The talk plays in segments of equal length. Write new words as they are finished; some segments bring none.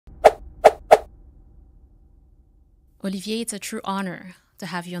Olivier, it's a true honor to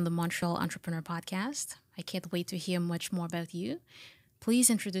have you on the Montreal Entrepreneur Podcast. I can't wait to hear much more about you.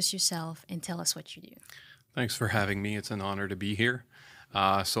 Please introduce yourself and tell us what you do. Thanks for having me. It's an honor to be here.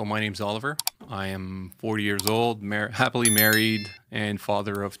 So my name's Oliver. I am 40 years old, happily married, and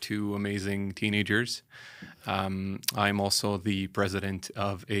father of two amazing teenagers. I'm also the president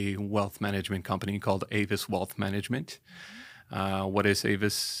of a wealth management company called AEVUS Wealth Management. What is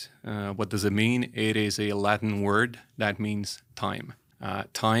AEVUS? What does it mean? It is a Latin word that means time.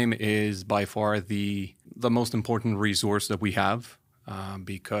 Time is by far the most important resource that we have.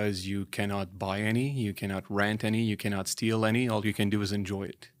 Because you cannot buy any, you cannot rent any, you cannot steal any. All you can do is enjoy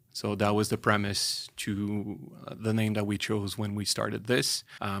it. So that was the premise to the name that we chose when we started this.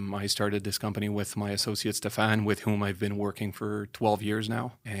 I started this company with my associate Stefan, with whom I've been working for 12 years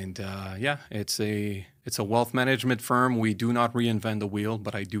now. And it's a wealth management firm. We do not reinvent the wheel,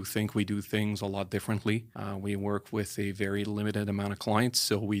 but I do think we do things a lot differently. We work with a very limited amount of clients,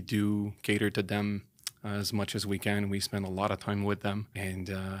 so we do cater to them as much as we can. We spend a lot of time with them, and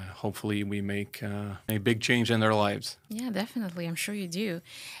hopefully we make a big change in their lives. Yeah, definitely. I'm sure you do.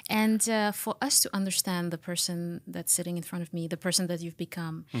 And for us to understand the person that's sitting in front of me, the person that you've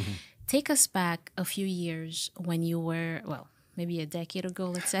become, take us back a few years when you were, well, maybe a decade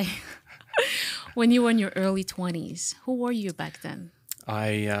ago, let's say, when you were in your early 20s. Who were you back then?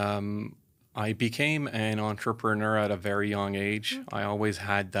 I became an entrepreneur at a very young age. I always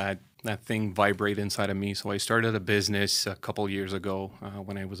had that thing vibrate inside of me. So I started a business a couple years ago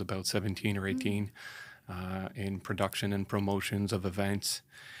when I was about 17 or 18 in production and promotions of events.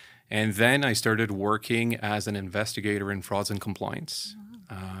 And then I started working as an investigator in frauds and compliance.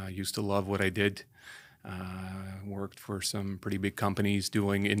 I used to love what I did. Worked for some pretty big companies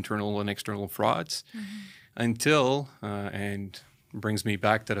doing internal and external frauds until, and brings me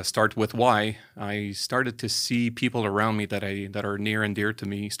back to the start with why I started to see people around me that are near and dear to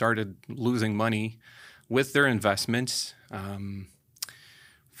me started losing money with their investments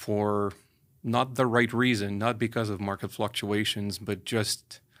for not the right reason, not because of market fluctuations, but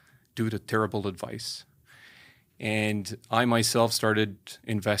just due to terrible advice. And I myself started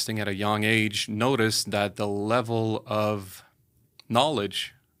investing at a young age, noticed that the level of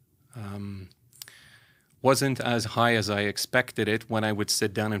knowledge wasn't as high as I expected it when I would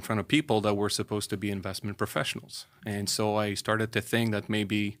sit down in front of people that were supposed to be investment professionals. And so I started to think that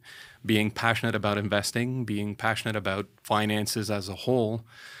maybe being passionate about investing, being passionate about finances as a whole,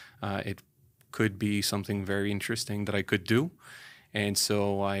 it could be something very interesting that I could do. And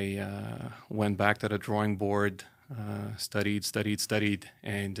so I went back to the drawing board, studied,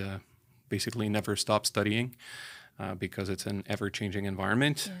 and basically never stopped studying. Because it's an ever-changing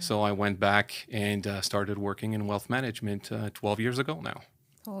environment. Yeah. So I went back and started working in wealth management 12 years ago now.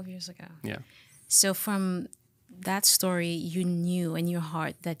 12 years ago. Yeah. So from that story, you knew in your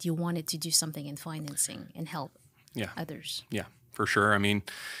heart that you wanted to do something in financing and help others. Yeah, for sure. I mean,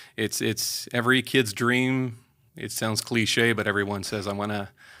 it's every kid's dream. It sounds cliche, but everyone says, I want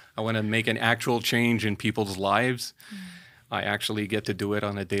to make an actual change in people's lives. I actually get to do it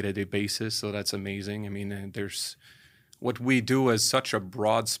on a day-to-day basis, so that's amazing. I mean, there's what we do is such a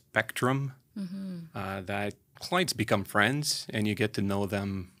broad spectrum that clients become friends, and you get to know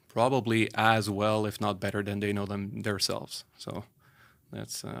them probably as well, if not better, than they know them themselves. So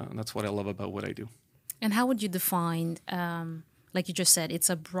that's what I love about what I do. And how would you define, like you just said, it's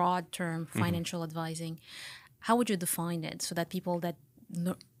a broad term, financial advising. How would you define it so that people that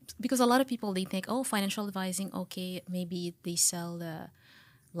know, because a lot of people, they think, oh, financial advising, okay, maybe they sell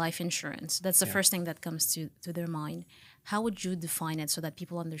life insurance. That's the first thing that comes to their mind. How would you define it so that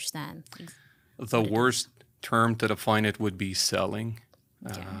people understand? The worst term to define it would be selling.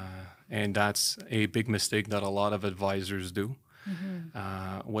 And that's a big mistake that a lot of advisors do.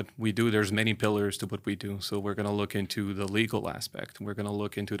 What we do, there's many pillars to what we do. So we're going to look into the legal aspect. We're going to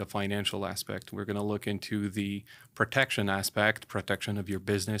look into the financial aspect. We're going to look into the protection aspect, protection of your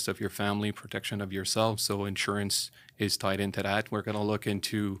business, of your family, protection of yourself. So insurance is tied into that. We're going to look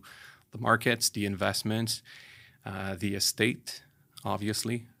into the markets, the investments, the estate,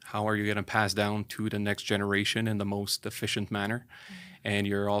 obviously. How are you going to pass down to the next generation in the most efficient manner? And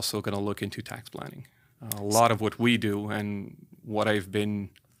you're also going to look into tax planning. A lot of what we do and what I've been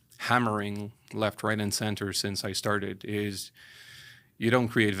hammering left, right, and center since I started is you don't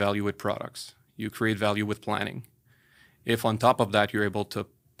create value with products. You create value with planning. If on top of that you're able to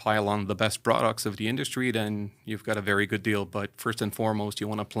pile on the best products of the industry, then you've got a very good deal. But first and foremost, you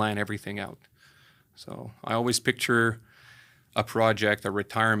want to plan everything out. So I always picture a project, a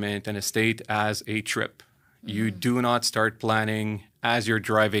retirement, an estate as a trip. You do not start planning as you're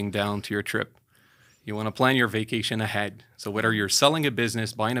driving down to your trip. You want to plan your vacation ahead. So whether you're selling a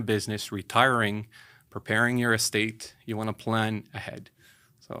business, buying a business, retiring, preparing your estate, you want to plan ahead.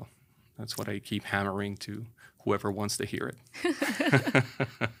 So that's what I keep hammering to whoever wants to hear it.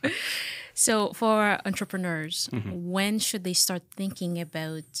 So for entrepreneurs, when should they start thinking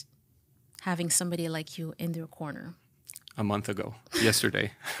about having somebody like you in their corner? A month ago,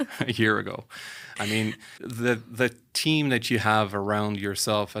 yesterday, a year ago. I mean, the team that you have around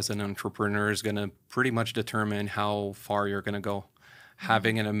yourself as an entrepreneur is going to pretty much determine how far you're going to go.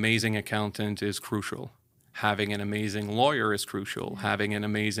 Having an amazing accountant is crucial. Having an amazing lawyer is crucial. Having an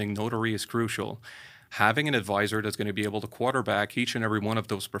amazing notary is crucial. Having an advisor that's going to be able to quarterback each and every one of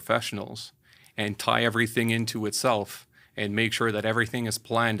those professionals and tie everything into itself and make sure that everything is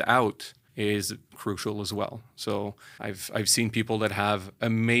planned out is crucial as well. So I've seen people that have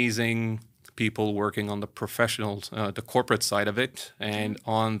amazing people working on the professional, the corporate side of it, and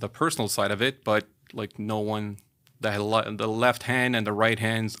on the personal side of it, but like no one, the left hand and the right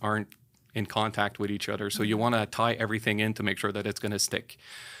hands aren't in contact with each other. So you want to tie everything in to make sure that it's going to stick.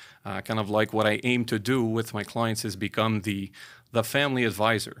 Kind of like what I aim to do with my clients is become the family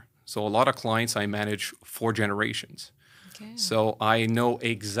advisor. So a lot of clients I manage 4 generations. Okay. So I know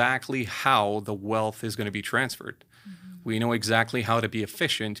exactly how the wealth is going to be transferred. We know exactly how to be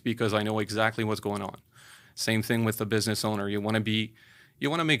efficient because I know exactly what's going on. Same thing with the business owner. You want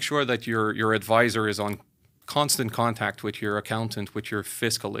to make sure that your advisor is on constant contact with your accountant, with your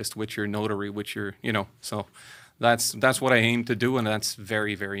fiscalist, with your notary, with your, so that's what I aim to do, and that's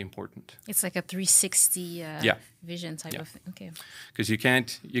very, very important. It's like a 360 vision type of thing. Okay. Because you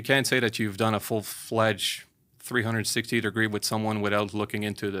can't say that you've done a full-fledged 360 degree with someone without looking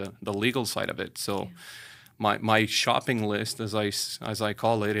into the legal side of it. So my shopping list, as I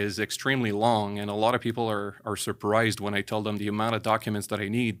call it, is extremely long, and a lot of people are surprised when I tell them the amount of documents that I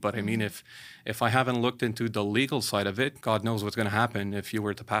need. But I mean, if I haven't looked into the legal side of it, God knows what's going to happen if you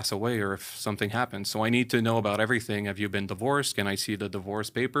were to pass away or if something happens. So I need to know about everything. Have you been divorced? Can I see the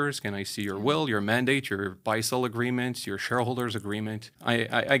divorce papers? Can I see your will, your mandate, your buy-sell agreements, your shareholders agreement?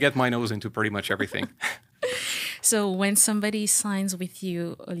 I get my nose into pretty much everything. So when somebody signs with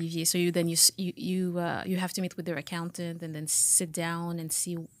you, Olivier, so you have to meet with their accountant and then sit down and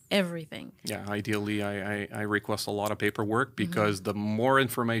see everything. Yeah, ideally, I request a lot of paperwork because the more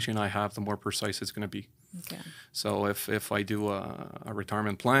information I have, the more precise it's going to be. Okay. So if I do a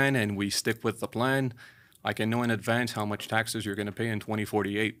retirement plan and we stick with the plan, I can know in advance how much taxes you're going to pay in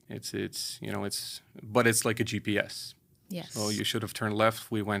 2048. But it's like a GPS. Yes. So you should have turned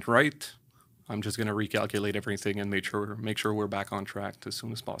left. We went right. I'm just going to recalculate everything and make sure we're back on track as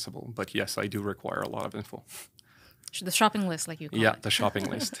soon as possible. But yes, I do require a lot of info. The shopping list, like you call it. Yeah, the shopping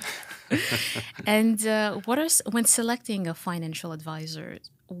list. And when selecting a financial advisor,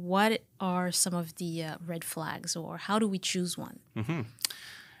 what are some of the red flags, or how do we choose one? Mm-hmm.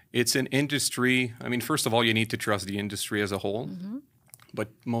 It's an industry. I mean, first of all, you need to trust the industry as a whole. But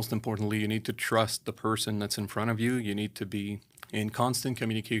most importantly, you need to trust the person that's in front of you. You need to be in constant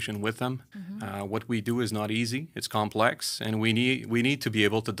communication with them. What we do is not easy. It's complex. And we need to be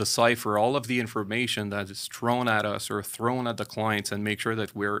able to decipher all of the information that is thrown at us or thrown at the clients and make sure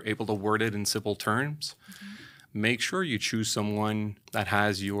that we're able to word it in simple terms. Make sure you choose someone that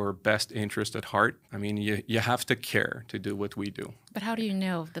has your best interest at heart. I mean, you have to care to do what we do. But how do you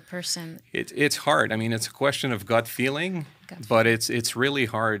know the person? It's hard. I mean, it's a question of gut feeling, but it's really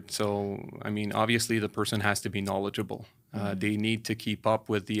hard. So, I mean, obviously the person has to be knowledgeable. They need to keep up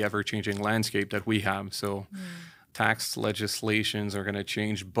with the ever-changing landscape that we have. So tax legislations are going to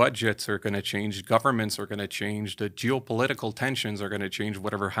change, budgets are going to change, governments are going to change, the geopolitical tensions are going to change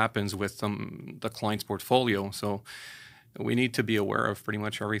whatever happens with the client's portfolio. So we need to be aware of pretty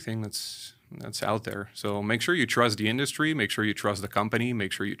much everything that's out there. So make sure you trust the industry, make sure you trust the company,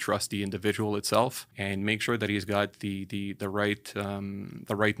 make sure you trust the individual itself, and make sure that he's got the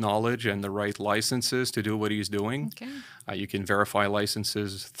right knowledge and the right licenses to do what he's doing. Okay. You can verify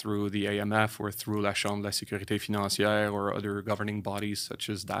licenses through the AMF or through la Chambre de la Sécurité Financière or other governing bodies such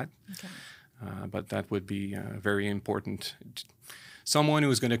as that. Okay. But that would be very important. Someone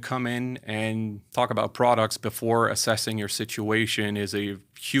who's going to come in and talk about products before assessing your situation is a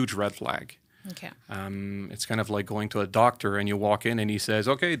huge red flag. Okay. It's kind of like going to a doctor and you walk in and he says,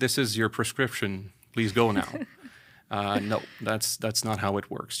 "Okay, this is your prescription. Please go now." No, that's not how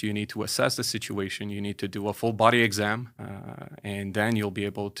it works. You need to assess the situation. You need to do a full body exam, and then you'll be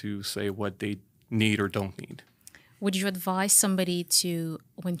able to say what they need or don't need. Would you advise somebody to,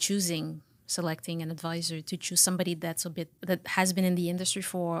 when selecting an advisor, to choose somebody that has been in the industry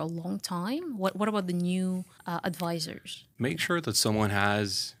for a long time? What about the new advisors? Make sure that someone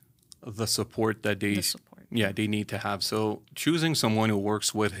has the support that The support. they need to have. So choosing someone who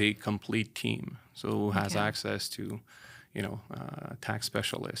works with a complete team, so who has Okay. access to, a tax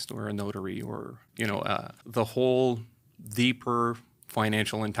specialist or a notary or, the whole deeper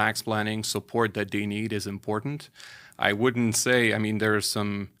financial and tax planning support that they need is important. I wouldn't say,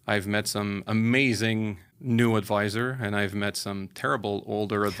 I've met some amazing new advisor and I've met some terrible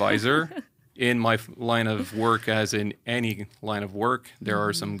older advisor. In my line of work, as in any line of work, there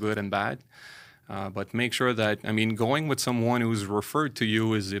are some good and bad. But make sure that, going with someone who's referred to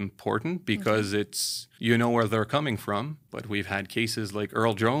you is important because it's, where they're coming from. But we've had cases like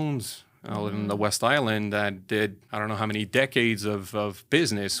Earl Jones out in the West Island that did, I don't know how many decades of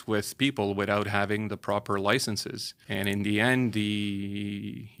business with people without having the proper licenses. And in the end,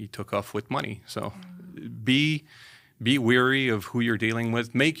 he took off with money. So be wary of who you're dealing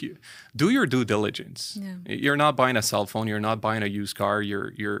with. Do your due diligence. Yeah. You're not buying a cell phone. You're not buying a used car.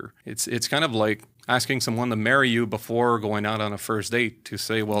 It's kind of like asking someone to marry you before going out on a first date to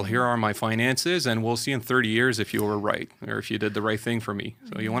say, well, here are my finances, and we'll see in 30 years if you were right or if you did the right thing for me.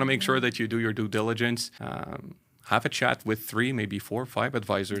 So you want to make sure that you do your due diligence. Have a chat with 3, maybe 4, 5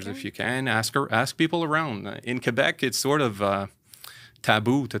 advisors if you can. Ask people around. In Quebec, it's sort of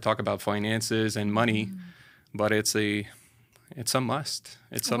taboo to talk about finances and money. But it's a must.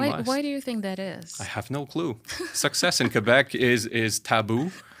 It's a must. Why do you think that is? I have no clue. Success in Quebec is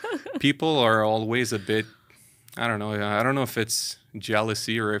taboo. People are always a bit, I don't know. I don't know if it's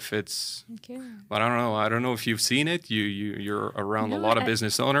jealousy or if it's, but I don't know. I don't know if you've seen it. You're around a lot of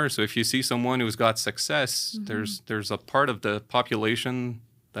business owners. So if you see someone who's got success, there's a part of the population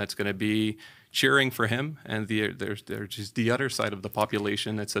that's going to be cheering for him, and there's just the other side of the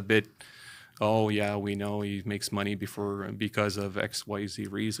population that's a bit, oh yeah, we know he makes money because of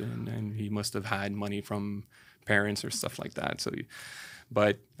XYZ reason, and he must have had money from parents or stuff like that.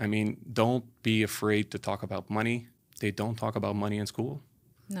 But don't be afraid to talk about money. They don't talk about money in school.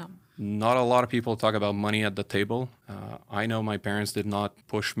 No. Not a lot of people talk about money at the table. I know my parents did not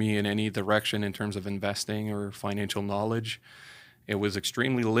push me in any direction in terms of investing or financial knowledge. It was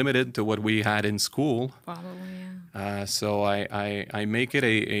extremely limited to what we had in school. Probably, yeah. So I make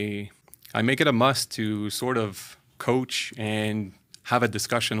it I make it a must to sort of coach and have a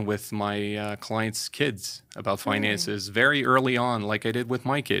discussion with my clients' kids about finances very early on, like I did with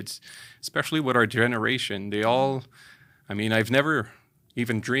my kids, especially with our generation. They all, I've never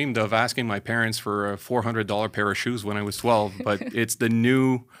even dreamed of asking my parents for a $400 pair of shoes when I was 12, but it's the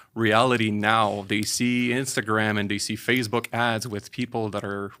new reality now. They see Instagram and they see Facebook ads with people that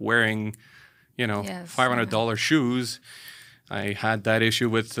are wearing, $500 shoes. I had that issue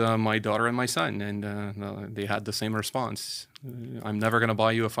with my daughter and my son, and they had the same response. I'm never going to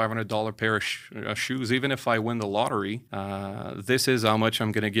buy you a $500 pair of shoes, even if I win the lottery. This is how much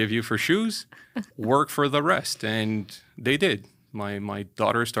I'm going to give you for shoes. Work for the rest. And they did. My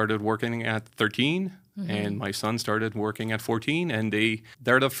daughter started working at 13, and my son started working at 14. And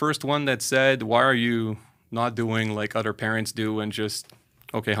they're the first one that said, why are you not doing like other parents do and just...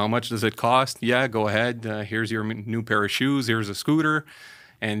 Okay, how much does it cost? Yeah, go ahead. Here's your new pair of shoes. Here's a scooter.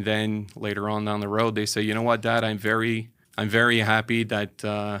 And then later on down the road, they say, you know what, Dad, I'm very happy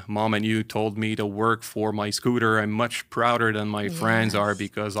that Mom and you told me to work for my scooter. I'm much prouder than my friends are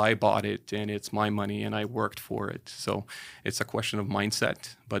because I bought it and it's my money and I worked for it. So it's a question of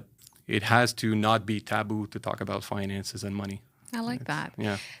mindset, but it has to not be taboo to talk about finances and money. I like that.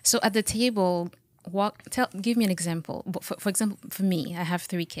 Yeah. So at the table... give me an example. For example, for me, I have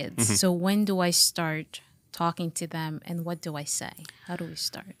 3 kids. So when do I start talking to them and what do I say? How do we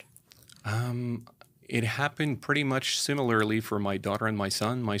start? It happened pretty much similarly for my daughter and my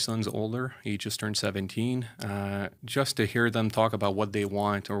son. My son's older. He just turned 17. Just to hear them talk about what they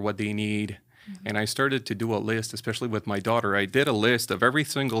want or what they need. And I started to do a list, especially with my daughter. I did a list of every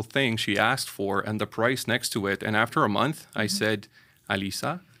single thing she asked for and the price next to it. And after a month, I said,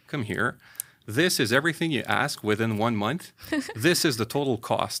 Alisa, come here. This is everything you ask within 1 month. This is the total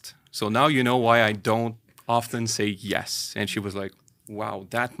cost. So now you know why I don't often say yes. And she was like, wow,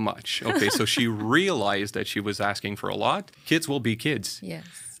 that much. Okay, so she realized that she was asking for a lot. Kids will be kids. Yes.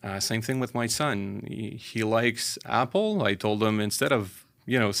 Same thing with my son. He likes Apple. I told him instead of,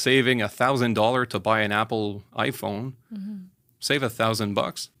 saving $1,000 to buy an Apple iPhone, save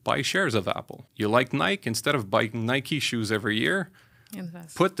 $1,000, buy shares of Apple. You like Nike? Instead of buying Nike shoes every year,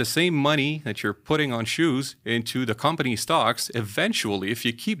 Invest. put the same money that you're putting on shoes into the company stocks. Eventually, if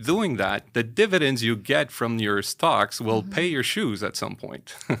you keep doing that, the dividends you get from your stocks will pay your shoes at some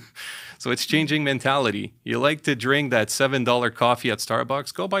point. So it's changing mentality. You like to drink that $7 coffee at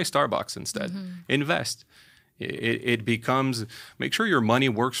Starbucks? Go buy Starbucks instead. Invest. It becomes, make sure your money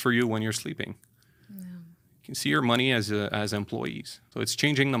works for you when you're sleeping. You can see your money as employees. So it's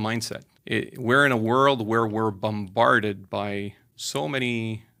changing the mindset. We're in a world where we're bombarded by so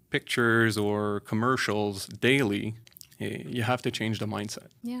many pictures or commercials daily. You have to change the mindset.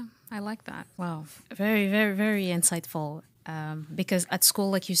 Yeah, I like that. Wow. Very, very, very insightful. Because at school,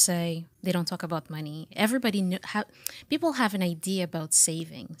 like you say, they don't talk about money. People have an idea about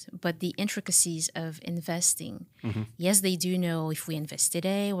savings, but the intricacies of investing, yes, they do know if we invest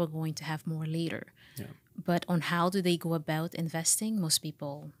today, we're going to have more later. Yeah. But on how do they go about investing, most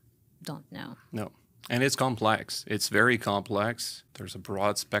people don't know. No. And it's complex. It's very complex. There's a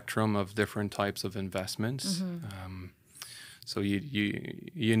broad spectrum of different types of investments. So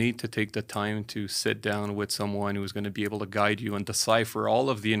you need to take the time to sit down with someone who's going to be able to guide you and decipher all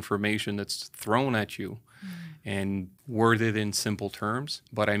of the information that's thrown at you and word it in simple terms.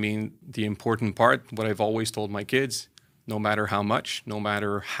 But I mean, the important part, what I've always told my kids, no matter how much, no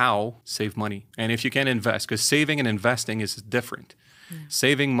matter how, save money. And if you can invest, because saving and investing is different.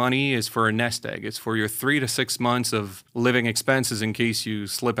 Saving money is for a nest egg. It's for your 3 to 6 months of living expenses in case you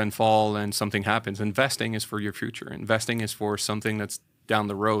slip and fall and something happens. Investing is for your future. Investing is for something that's down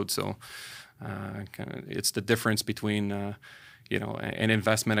the road. So it's the difference between an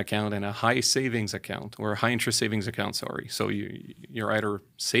investment account and a high savings account, or a high interest savings account, sorry. So you're either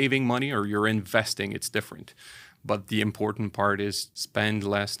saving money or you're investing. It's different. But the important part is spend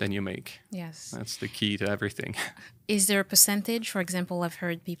less than you make. Yes. That's the key to everything. Is there a percentage? For example, I've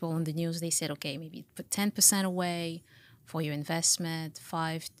heard people on the news, they said, okay, maybe put 10% away for your investment,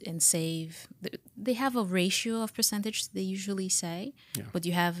 5% and save. They have a ratio of percentage, they usually say. Yeah. But do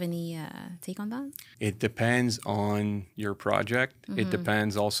you have any take on that? It depends on your project. It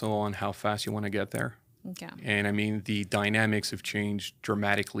depends also on how fast you want to get there. Okay. And I mean, the dynamics have changed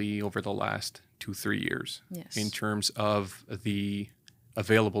dramatically over the last 2-3 years in terms of the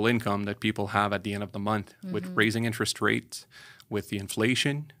available income that people have at the end of the month with raising interest rates, with the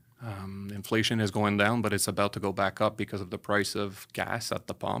inflation. Inflation is going down, but it's about to go back up because of the price of gas at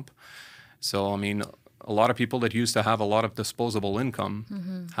the pump. So, I mean, a lot of people that used to have a lot of disposable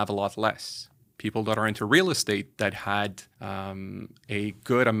income have a lot less. People that are into real estate that had a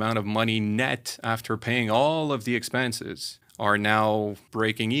good amount of money net after paying all of the expenses are now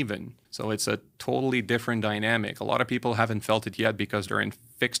breaking even. So it's a totally different dynamic. A lot of people haven't felt it yet because they're in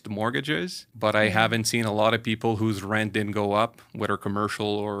fixed mortgages, but I haven't seen a lot of people whose rent didn't go up, whether commercial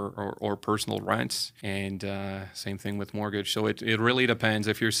or personal rents. And same thing with mortgage. So it really depends.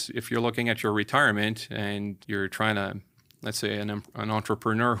 If you're looking at your retirement and you're trying to, let's say an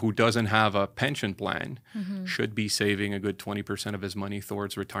entrepreneur who doesn't have a pension plan should be saving a good 20% of his money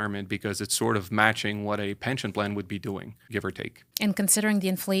towards retirement, because it's sort of matching what a pension plan would be doing, give or take. And considering the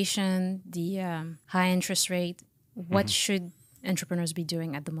inflation, the high interest rate, what should entrepreneurs be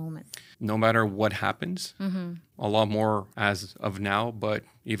doing at the moment? No matter what happens, a lot more as of now, but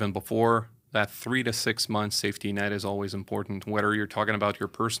even before, that 3 to 6 months safety net is always important, whether you're talking about your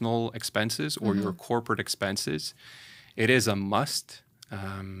personal expenses or your corporate expenses. It is a must.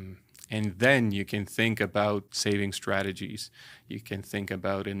 And then you can think about saving strategies. You can think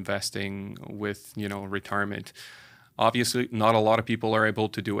about investing with, retirement. Obviously, not a lot of people are able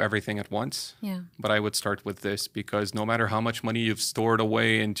to do everything at once. Yeah. But I would start with this, because no matter how much money you've stored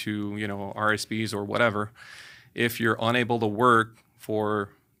away into, RSPs or whatever, if you're unable to work for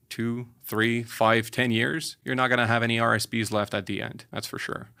 2, 3, 5, 10 years, you're not going to have any RSPs left at the end. That's for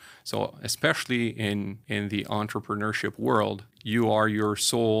sure. So especially in the entrepreneurship world, you are your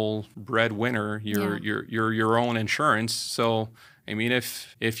sole breadwinner. You're your own insurance. So I mean,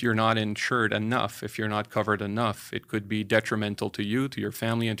 if you're not insured enough, if you're not covered enough, it could be detrimental to you, to your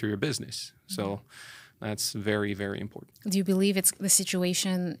family, and to your business. So that's very, very important. Do you believe it's the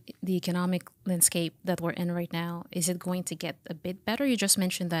situation, the economic landscape that we're in right now, is it going to get a bit better? You just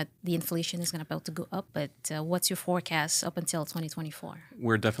mentioned that the inflation is about to go up, but what's your forecast up until 2024?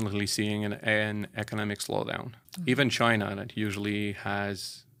 We're definitely seeing an economic slowdown. Even China, that usually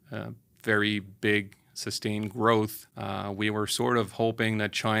has a very big sustained growth. We were sort of hoping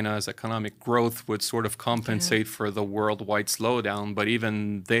that China's economic growth would sort of compensate for the worldwide slowdown, but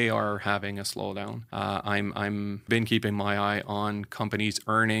even they are having a slowdown. I'm been keeping my eye on companies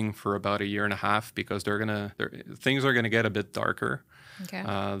earning for about a year and a half, because things are gonna get a bit darker. Okay.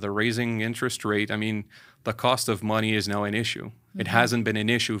 The raising interest rate, I mean, the cost of money is now an issue. It hasn't been an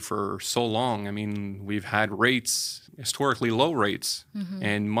issue for so long. I mean, we've had rates, historically low rates,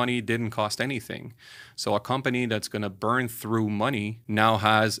 and money didn't cost anything. So a company that's going to burn through money now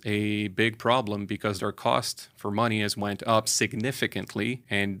has a big problem, because their cost for money has went up significantly,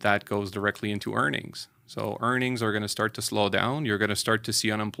 and that goes directly into earnings. So earnings are going to start to slow down. You're going to start to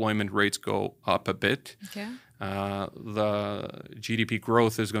see unemployment rates go up a bit. Okay. The GDP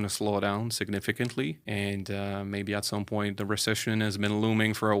growth is going to slow down significantly. And maybe at some point the recession has been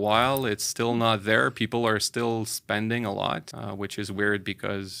looming for a while. It's still not there. People are still spending a lot, which is weird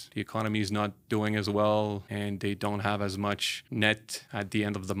because the economy is not doing as well and they don't have as much net at the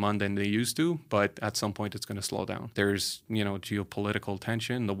end of the month than they used to. But at some point it's going to slow down. There's, geopolitical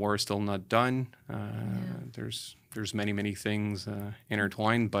tension. The war is still not done. There's many things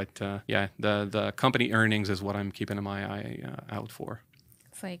intertwined, but the company earnings is what I'm keeping my eye out for.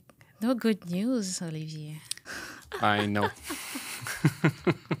 It's like no good news, Olivier. I know.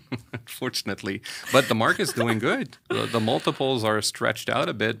 Unfortunately. But the market's doing good. The multiples are stretched out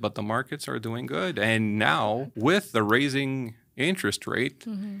a bit, but the markets are doing good. And now with the raising interest rate,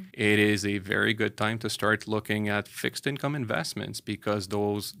 it is a very good time to start looking at fixed income investments because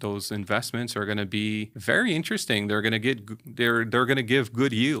those investments are going to be very interesting. They're going to give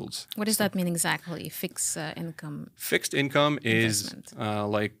good yields. What does that mean exactly? Fixed income. Fixed income is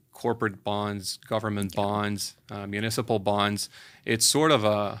like corporate bonds, government bonds, municipal bonds. It's sort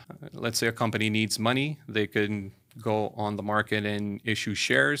of let's say a company needs money, they can go on the market and issue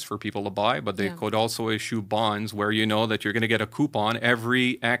shares for people to buy, but they could also issue bonds where you know that you're going to get a coupon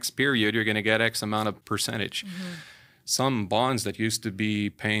every X period, you're going to get X amount of percentage. Some bonds that used to be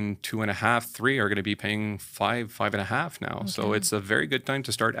paying 2.5%, 3% are going to be paying 5.5% now. Okay. So it's a very good time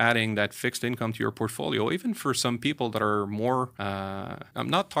to start adding that fixed income to your portfolio, even for some people that are more, I'm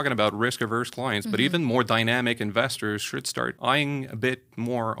not talking about risk-averse clients, but even more dynamic investors should start eyeing a bit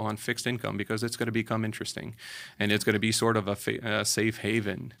more on fixed income because it's going to become interesting. And it's going to be sort of a safe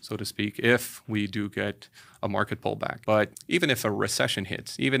haven, so to speak, if we do get a market pullback. But even if a recession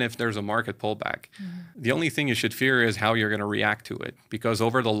hits, even if there's a market pullback, the only thing you should fear is how you're going to react to it. Because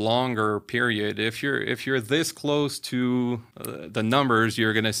over the longer period, if you're this close to the numbers,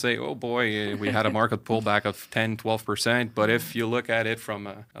 you're going to say, oh boy, we had a market pullback of 10, 12%. But if you look at it from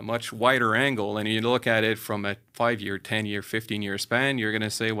a much wider angle and you look at it from a 5-year, 10-year, 15-year span, you're going to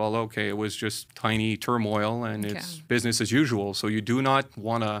say, well, okay, it was just tiny turmoil and it's business as usual. So you do not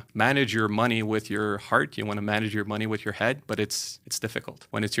want to manage your money with your heart. You want to manage your money with your head, but it's difficult.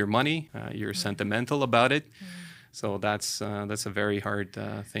 When it's your money, you're sentimental about it. So that's a very hard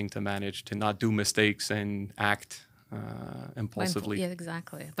thing to manage, to not do mistakes and act impulsively. Yeah,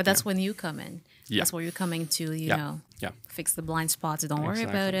 exactly. But that's when you come in. Yeah. That's where you're coming to, you know, fix the blind spots. Don't worry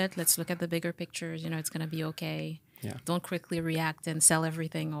about it. Let's look at the bigger pictures. You know, it's going to be okay. Yeah. Don't quickly react and sell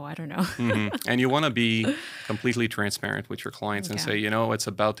everything. Oh, I don't know. And you want to be completely transparent with your clients and say, you know, it's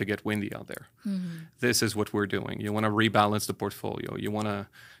about to get windy out there. This is what we're doing. You want to rebalance the portfolio. You want to,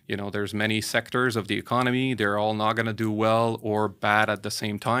 you know, there's many sectors of the economy. They're all not going to do well or bad at the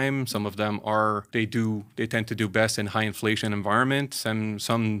same time. Some of them are, they tend to do best in high inflation environments, and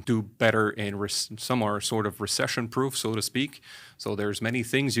some do better in, some are sort of recession proof, so to speak. So there's many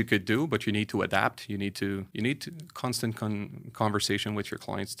things you could do, but you need to adapt. You need to constant conversation with your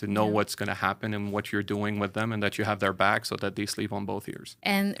clients to know what's going to happen and what you're doing with them, and that you have their back so that they sleep on both ears.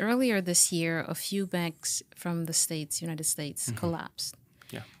 And earlier this year, a few banks from the United States, collapsed.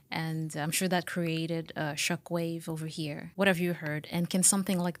 Yeah. And I'm sure that created a shockwave over here. What have you heard? And can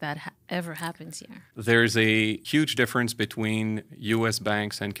something like that ever happen here? There's a huge difference between U.S.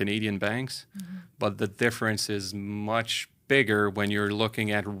 banks and Canadian banks, but the difference is much bigger when you're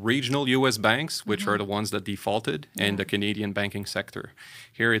looking at regional U.S. banks, which are the ones that defaulted, and the Canadian banking sector.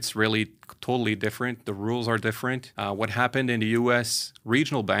 Here, it's really totally different. The rules are different. What happened in the U.S.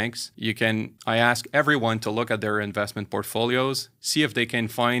 regional banks, I ask everyone to look at their investment portfolios, see if they can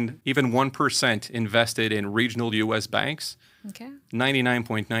find even 1% invested in regional U.S. banks. Okay.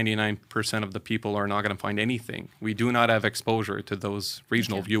 99.99% of the people are not going to find anything. We do not have exposure to those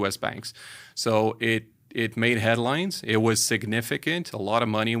regional U.S. banks. So it made headlines. It was significant. A lot of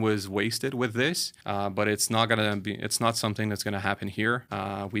money was wasted with this, but it's not something that's going to happen here.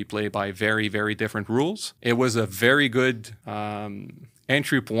 We play by very, very different rules. It was a very good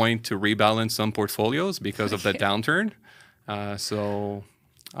entry point to rebalance some portfolios because of the downturn. So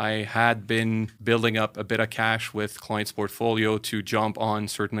I had been building up a bit of cash with clients' portfolio to jump on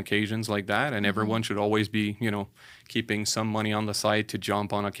certain occasions like that. And everyone should always be, keeping some money on the side to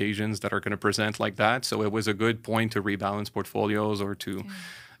jump on occasions that are going to present like that. So it was a good point to rebalance portfolios or to...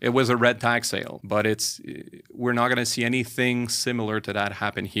 It was a red tag sale, but we're not going to see anything similar to that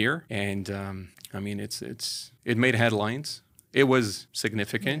happen here. And it made headlines. It was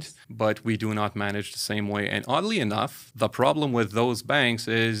significant, but we do not manage the same way. And oddly enough, the problem with those banks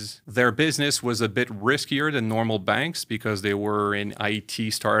is their business was a bit riskier than normal banks because they were in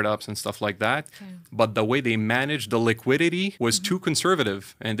IT startups and stuff like that. Okay. But the way they managed the liquidity was too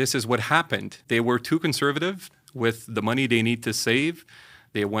conservative. And this is what happened. They were too conservative with the money they need to save.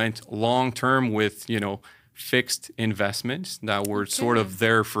 They went long term with, fixed investments that were sort of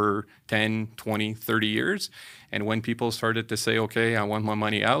there for 10, 20, 30 years. And when people started to say, okay, I want my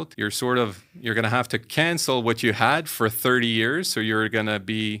money out, you're going to have to cancel what you had for 30 years. So you're going to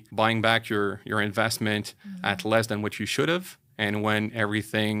be buying back your investment at less than what you should have. And when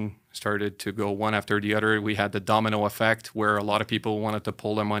everything started to go one after the other, we had the domino effect where a lot of people wanted to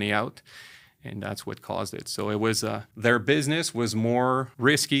pull their money out. And that's what caused it. So it was their business was more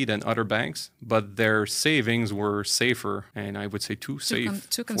risky than other banks, but their savings were safer, and I would say too safe,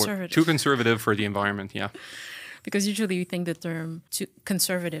 too conservative, too conservative for the environment. Yeah, because usually we think the term too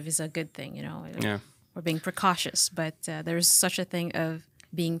conservative is a good thing, Yeah, or being precautious, but there's such a thing of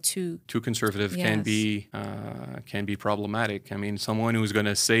being too conservative can be problematic. I mean, someone who's going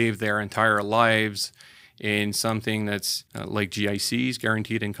to save their entire lives in something that's like GICs,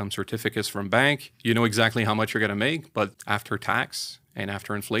 guaranteed income certificates from bank, you know exactly how much you're going to make, but after tax and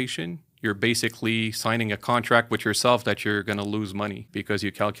after inflation, you're basically signing a contract with yourself that you're going to lose money because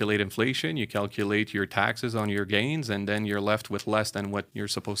you calculate inflation, you calculate your taxes on your gains, and then you're left with less than what you're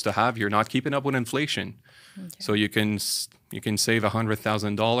supposed to have. You're not keeping up with inflation. Okay. So you can save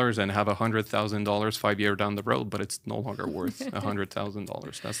 $100,000 and have $100,000 5 years down the road, but it's no longer worth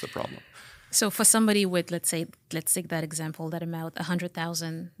 $100,000. That's the problem. So for somebody with, let's take that example, that amount,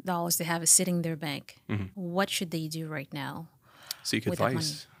 $100,000 they have is sitting in their bank, what should they do right now? Seek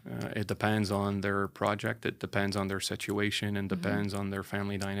advice. It depends on their project. It depends on their situation and depends on their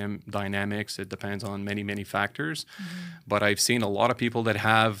family dynamics. It depends on many, many factors. But I've seen a lot of people that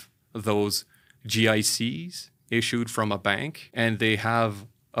have those GICs issued from a bank and they have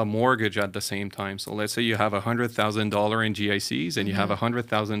a mortgage at the same time. So let's say you have $100,000 in GICs and you have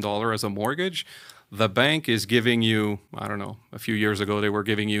 $100,000 as a mortgage. The bank is giving you, I don't know, a few years ago, they were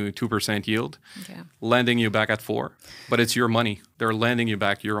giving you 2% yield, lending you back at 4%, but it's your money. They're lending you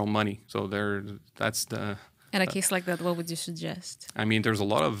back your own money. So that's the... In a case like that, what would you suggest? I mean, there's a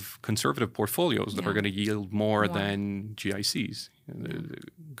lot of conservative portfolios that are going to yield more than GICs.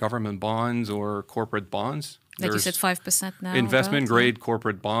 Government bonds or corporate bonds. Like you said, 5% now. Investment grade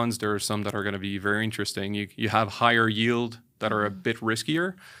corporate bonds, there are some that are going to be very interesting. You have higher yield that are a bit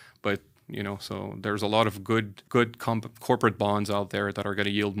riskier, but so there's a lot of good corporate bonds out there that are going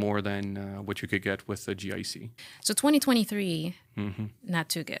to yield more than what you could get with the GIC. So 2023, not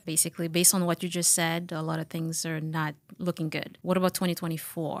too good. Basically, based on what you just said, a lot of things are not looking good. What about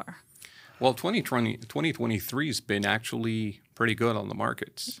 2024? Well, 2023 has been actually pretty good on the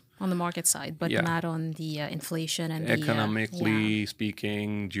markets. On the market side, but not on the inflation and economically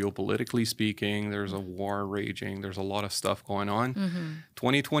speaking, geopolitically speaking, there's a war raging. There's a lot of stuff going on.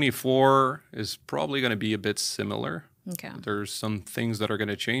 2024 is probably going to be a bit similar. Okay. There's some things that are going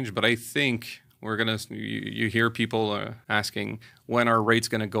to change, but I think we're going to, you hear people asking, when are rates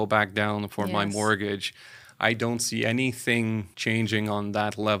going to go back down for my mortgage? I don't see anything changing on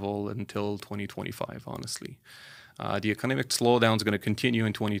that level until 2025, honestly. The economic slowdown is going to continue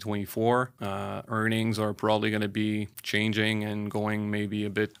in 2024. Earnings are probably going to be changing and going maybe a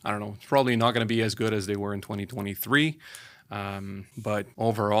bit, I don't know, it's probably not going to be as good as they were in 2023. But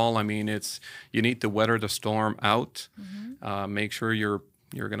overall, I mean, you need to weather the storm out. Make sure you're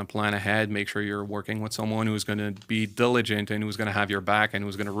going to plan ahead, make sure you're working with someone who's going to be diligent and who's going to have your back and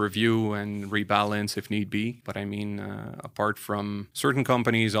who's going to review and rebalance if need be. But I mean, apart from certain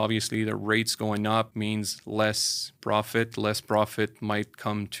companies, obviously the rates going up means less profit. Less profit might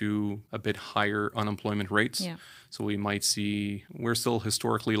come to a bit higher unemployment rates. Yeah. So we might see, we're still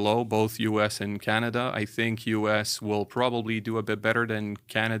historically low, both US and Canada. I think US will probably do a bit better than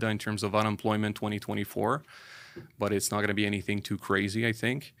Canada in terms of unemployment 2024. But it's not going to be anything too crazy, I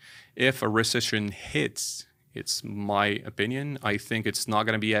think. If a recession hits, it's my opinion, I think it's not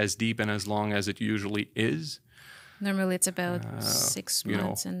going to be as deep and as long as it usually is. Normally it's about 6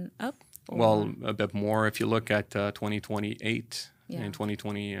 months and up? Or? Well, a bit more. If you look at 2028 and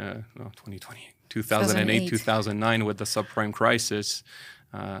 2008, 2009 with the subprime crisis,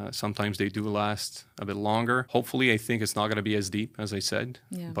 sometimes they do last a bit longer. Hopefully, I think it's not going to be as deep, as I said.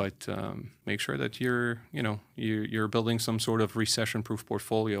 Yeah. But make sure that you're building some sort of recession-proof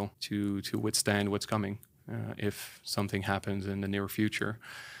portfolio to withstand what's coming if something happens in the near future.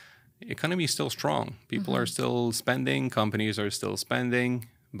 The economy is still strong. People are still spending. Companies are still spending.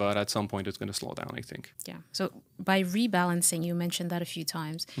 but at some point it's going to slow down, I think. Yeah. So by rebalancing, you mentioned that a few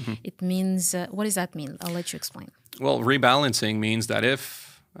times. It means, what does that mean? I'll let you explain. Well, rebalancing means that if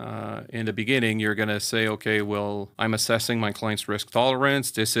in the beginning, you're going to say, okay, well, I'm assessing my client's risk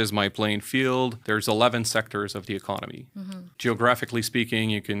tolerance. This is my playing field. There's 11 sectors of the economy. Geographically speaking,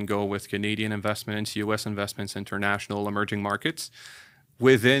 you can go with Canadian investments, U.S. investments, international, emerging markets.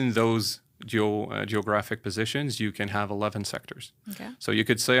 Within those geographic positions, you can have 11 sectors. Okay. So you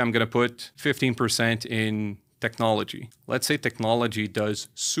could say, I'm going to put 15% in technology. Let's say technology does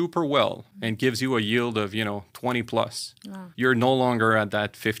super well and gives you a yield of, 20 plus. Wow. You're no longer at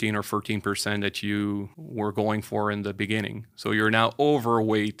that 15 or 14% that you were going for in the beginning. So you're now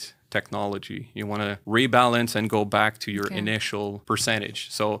overweight technology. You want to rebalance and go back to your initial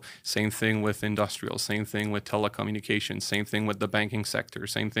percentage. So same thing with industrial, same thing with telecommunications, same thing with the banking sector,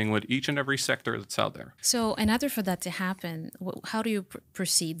 same thing with each and every sector that's out there. So in order for that to happen, how do you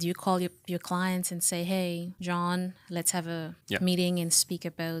proceed? Do you call your clients and say, hey, John, let's have a meeting and speak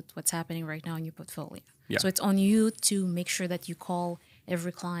about what's happening right now in your portfolio? Yeah. So it's on you to make sure that you call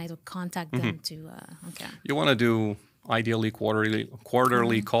every client or contact them to, You want to do ideally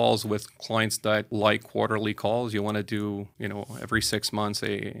quarterly calls with clients that like quarterly calls. You want to do, every 6 months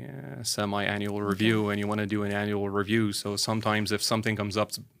a semi-annual review, and you want to do an annual review. So sometimes if something comes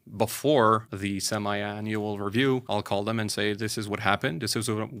up before the semi-annual review, I'll call them and say, this is what happened. This is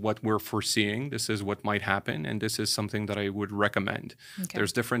what we're foreseeing. This is what might happen. And this is something that I would recommend. Okay.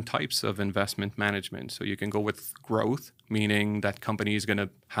 There's different types of investment management. So you can go with growth, meaning that company is going to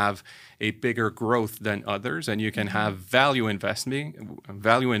have a bigger growth than others. And you can have value investing,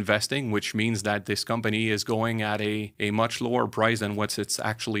 which means that this company is going at a much lower price than what it's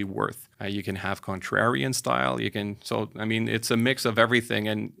actually worth. You can have contrarian style. It's a mix of everything.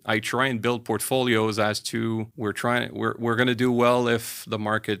 And I try and build portfolios as to we're going to do well if the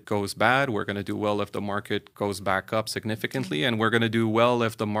market goes bad. We're going to do well if the market goes back up significantly. And we're going to do well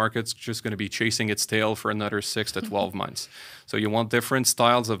if the market's just going to be chasing its tail for another 6 to 12 months. So you want different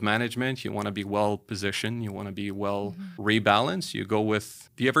styles of management. You want to be well positioned. You want to be well rebalanced. You go with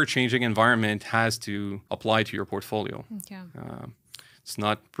the ever-changing environment has to apply to your portfolio. Okay. It's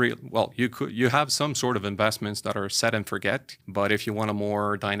not you have some sort of investments that are set and forget, but if you want a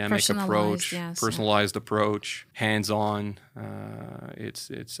more dynamic approach, personalized approach, hands-on,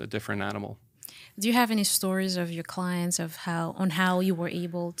 it's a different animal. Do you have any stories of your clients of how you were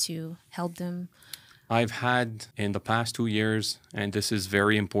able to help them? I've had in the past 2 years, and this is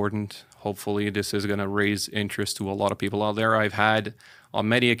very important. Hopefully this is going to raise interest to a lot of people out there. I've had on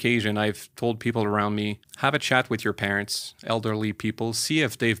many occasions, I've told people around me, have a chat with your parents, elderly people, see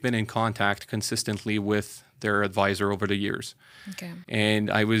if they've been in contact consistently with their advisor over the years. Okay. And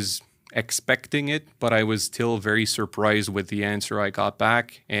I was expecting it, but I was still very surprised with the answer I got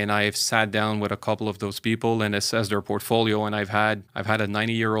back. And I've sat down with a couple of those people and assessed their portfolio. And I've had a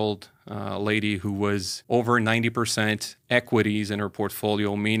 90-year-old lady who was over 90% equities in her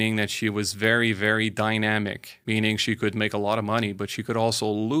portfolio, meaning that she was very, very dynamic, meaning she could make a lot of money, but she could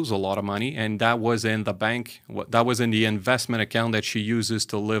also lose a lot of money. And that was in the bank, that was in the investment account that she uses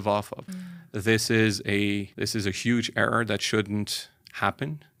to live off of. This is a huge error that shouldn't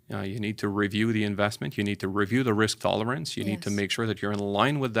happen. You need to review the investment. You need to review the risk tolerance. You need to make sure that you're in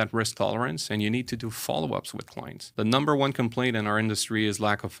line with that risk tolerance, and you need to do follow-ups with clients. The number one complaint in our industry is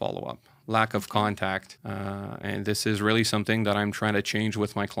lack of follow-up, lack of contact. And this is really something that I'm trying to change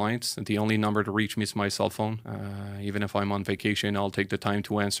with my clients. The only number to reach me is my cell phone. Even if I'm on vacation, I'll take the time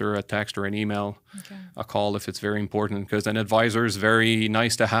to answer a text or an email, a call if it's very important, because an advisor is very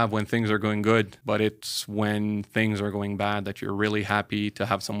nice to have when things are going good, but it's when things are going bad that you're really happy to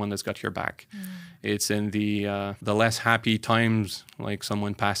have someone that's got your back. It's in the less happy times, like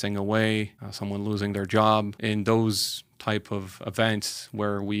someone passing away, someone losing their job, in those type of events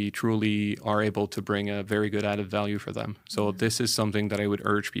where we truly are able to bring a very good added value for them. So this is something that I would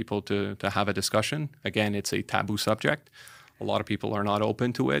urge people to have a discussion. Again, it's a taboo subject. A lot of people are not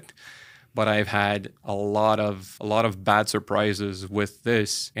open to it. But I've had a lot of bad surprises with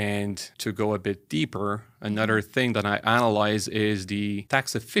this. And to go a bit deeper, another thing that I analyze is the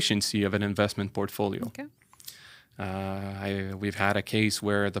tax efficiency of an investment portfolio. Okay. We've had a case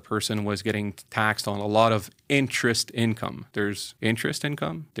where the person was getting taxed on a lot of interest income. There's interest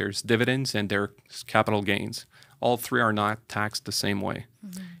income, there's dividends, and there's capital gains. All three are not taxed the same way.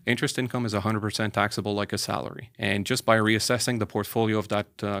 Interest income is 100% taxable like a salary. And just by reassessing the portfolio of that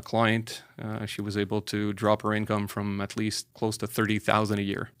client, she was able to drop her income from at least close to $30,000 a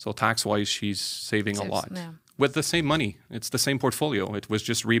year. So tax-wise, she's saving a lot. Yeah. with the same money. It's the same portfolio. It was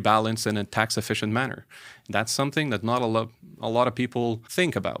just rebalanced in a tax-efficient manner. That's something that not a lot of people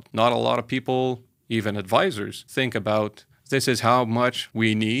think about. Not a lot of people, even advisors, think about. This is how much we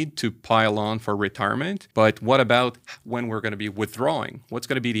need to pile on for retirement. But what about when we're going to be withdrawing? What's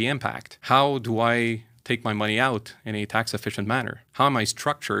going to be the impact? How do I take my money out in a tax-efficient manner? How am I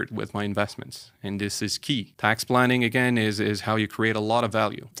structured with my investments? And this is key. Tax planning, again, is how you create a lot of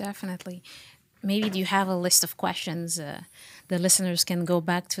value. Definitely. Maybe do you have a list of questions the listeners can go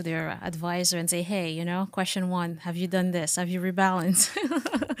back to their advisor and say, hey, question 1, have you done this? Have you rebalanced?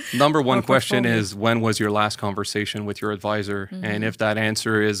 Number one question is, when was your last conversation with your advisor? And if that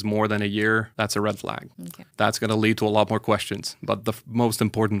answer is more than a year, that's a red flag. Okay. That's going to lead to a lot more questions. But the most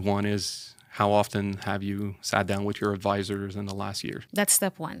important one is, how often have you sat down with your advisors in the last year? That's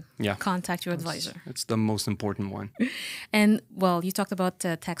step 1. Yeah. Contact your advisor. It's the most important one. And, well, you talked about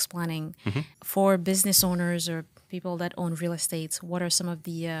tax planning. For business owners or people that own real estate, what are some of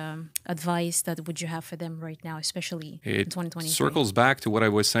the advice that would you have for them right now, especially in 2023? It circles back to what I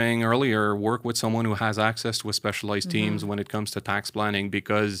was saying earlier. Work with someone who has access to a specialized teams when it comes to tax planning,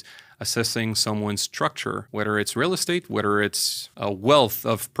 because assessing someone's structure, whether it's real estate, whether it's a wealth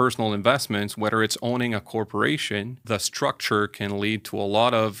of personal investments, whether it's owning a corporation, the structure can lead to a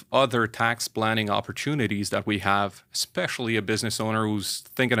lot of other tax planning opportunities that we have, especially a business owner who's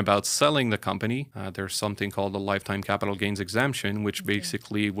thinking about selling the company. There's something called the lifetime capital gains exemption, which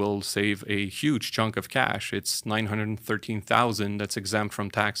basically will save a huge chunk of cash. It's $913,000 that's exempt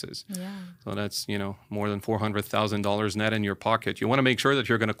from taxes. Yeah. So that's, more than $400,000 net in your pocket. You want to make sure that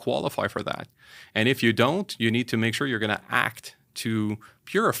you're going to qualify for that. And if you don't, you need to make sure you're going to act to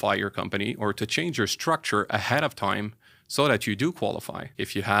purify your company or to change your structure ahead of time so that you do qualify.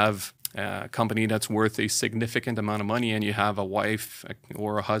 If you have a company that's worth a significant amount of money and you have a wife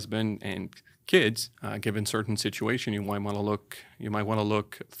or a husband and kids, given certain situation, you might want to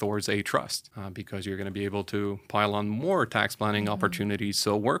look towards a trust because you're going to be able to pile on more tax planning opportunities.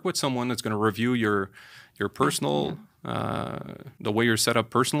 So work with someone that's going to review your personal, the way you're set up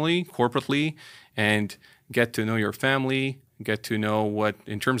personally, corporately, and get to know your family, get to know what,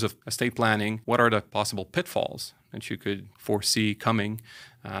 in terms of estate planning, what are the possible pitfalls that you could foresee coming.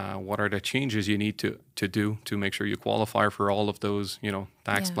 What are the changes you need to do to make sure you qualify for all of those,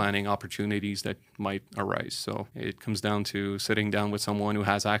 tax planning opportunities that might arise. So it comes down to sitting down with someone who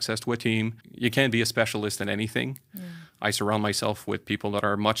has access to a team. You can't be a specialist in anything. Yeah. I surround myself with people that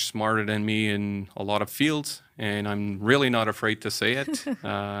are much smarter than me in a lot of fields, and I'm really not afraid to say it.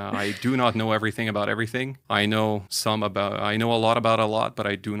 I do not know everything about everything. I know a lot about a lot, but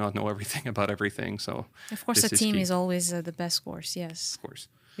I do not know everything about everything. So of course, a team is always the best course. Yes, of course,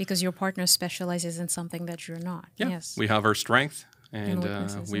 because your partner specializes in something that you're not. Yeah. Yes, we have our strength, and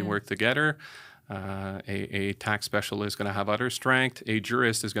we work together. A tax specialist is going to have other strength. A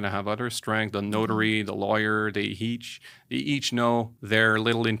jurist is going to have other strength. The notary, the lawyer, they each know their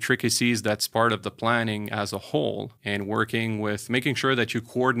little intricacies. That's part of the planning as a whole, and making sure that you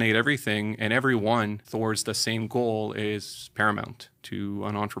coordinate everything and everyone towards the same goal is paramount to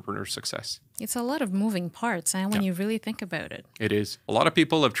an entrepreneur's success. It's a lot of moving parts, and when you really think about it. It is. A lot of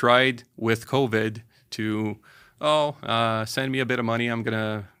people have tried with COVID to, send me a bit of money. I'm going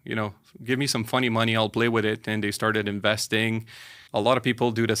to, give me some funny money. I'll play with it. And they started investing. A lot of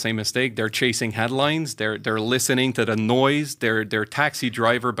people do the same mistake. They're chasing headlines. They're listening to the noise. Their taxi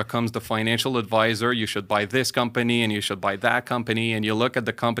driver becomes the financial advisor. You should buy this company and you should buy that company. And you look at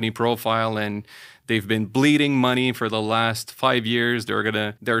the company profile and they've been bleeding money for the last 5 years.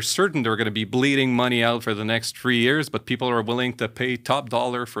 They're certain they're going to be bleeding money out for the next 3 years, but people are willing to pay top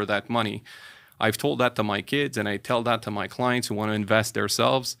dollar for that money. I've told that to my kids, and I tell that to my clients who want to invest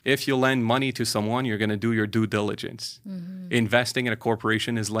themselves. If you lend money to someone, you're going to do your due diligence. Investing in a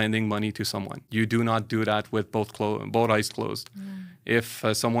corporation is lending money to someone. You do not do that with both eyes closed. If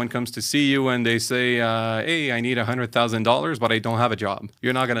someone comes to see you and they say, hey, I need $100,000, but I don't have a job,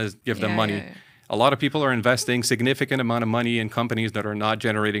 you're not going to give them money. A lot of people are investing significant amount of money in companies that are not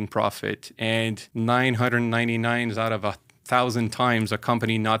generating profit, and 999 out of 1,000 times a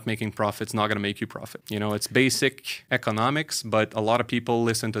company not making profits not going to make you profit. It's basic economics, but a lot of people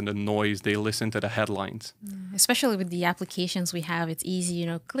listen to the noise. They listen to the headlines. Especially with the applications we have, it's easy,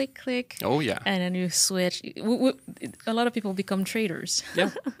 click. Oh, yeah. And then you switch. A lot of people become traders.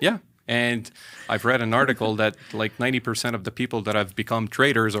 Yeah. And I've read an article that like 90% of the people that have become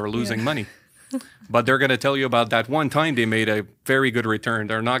traders are losing money. But they're going to tell you about that one time they made a very good return.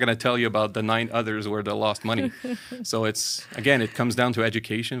 They're not going to tell you about the 9 others where they lost money. So it comes down to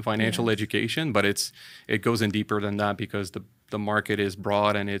education, financial education, but it goes in deeper than that, because the market is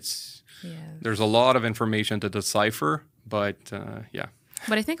broad and Yes. there's a lot of information to decipher, but yeah.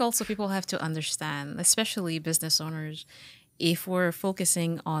 But I think also people have to understand, especially business owners, if we're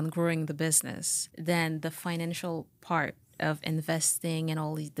focusing on growing the business, then the financial part of investing and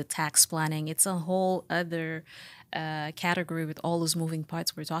all the tax planning, it's a whole other category with all those moving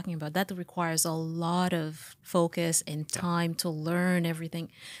parts we're talking about. That requires a lot of focus and time to learn everything.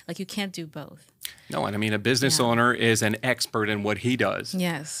 Like you can't do both. No, and I mean, a business owner is an expert in what he does.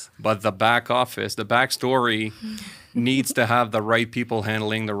 Yes. But the back office, the backstory needs to have the right people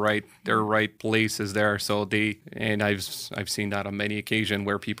handling their right places there. So I've seen that on many occasions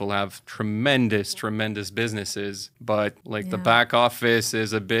where people have tremendous businesses, but like the back office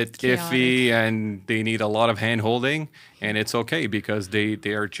is a bit iffy and they need a lot of hand holding. And it's okay because they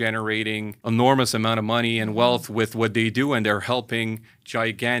are generating enormous amount of money and wealth with what they do, and they're helping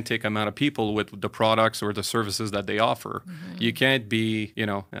gigantic amount of people with the products or the services that they offer. You can't be,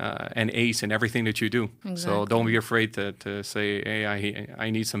 an ace in everything that you do. Exactly. So don't be afraid to say, hey, I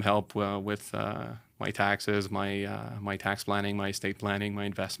need some help with my taxes, my tax planning, my estate planning, my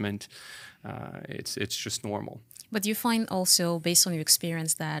investment. It's just normal. But you find also, based on your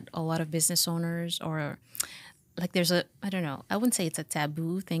experience, that a lot of business owners like there's I don't know, I wouldn't say it's a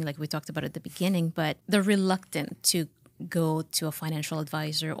taboo thing like we talked about at the beginning, but they're reluctant to go to a financial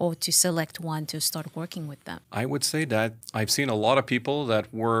advisor or to select one to start working with them. I would say that I've seen a lot of people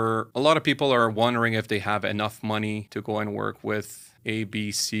are wondering if they have enough money to go and work with A,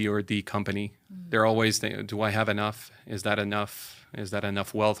 B, C, or D company. They're always thinking, do I have enough? Is that enough? Is that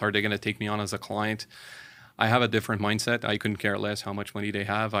enough wealth? Are they going to take me on as a client? I have a different mindset. I couldn't care less how much money they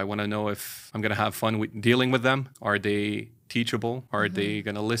have. I want to know if I'm going to have fun dealing with them. Are they teachable? Are they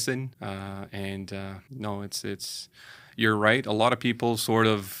going to listen? No, it's. You're right. A lot of people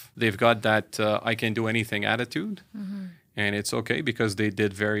they've got that I can do anything attitude. And it's okay because they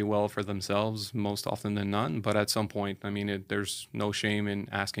did very well for themselves most often than not. But at some point, I mean, there's no shame in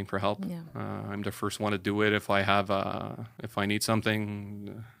asking for help. Yeah. I'm the first one to do it if I need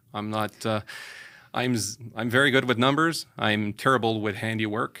something. I'm not. I'm very good with numbers. I'm terrible with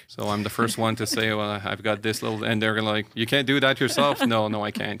handiwork. So I'm the first one to say, well, I've got this little, and they're like, you can't do that yourself? No,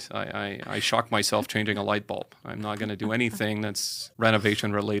 I can't. I shock myself changing a light bulb. I'm not going to do anything that's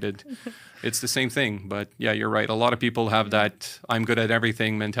renovation related. It's the same thing. But yeah, you're right. A lot of people have that I'm good at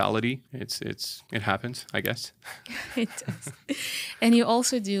everything mentality. It happens, I guess. It does. And you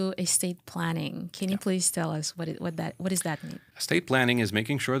also do estate planning. Can you please tell us what does that mean? Estate planning is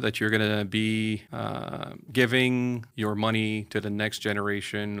making sure that you're going to be giving your money to the next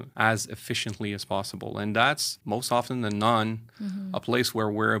generation as efficiently as possible. And that's most often than not a place where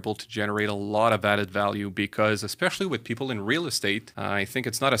we're able to generate a lot of added value because especially with people in real estate, I think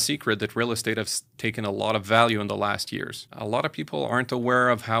it's not a secret that real estate has taken a lot of value in the last years. A lot of people aren't aware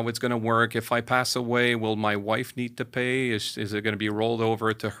of how it's going to work. If I pass away, will my wife need to pay? Is it going to be rolled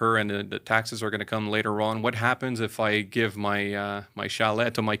over to her and the taxes are going to come later on? What happens if I give my chalet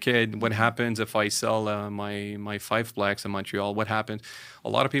to my kid? What happens if I sell my fiveplex in Montreal? What happens? A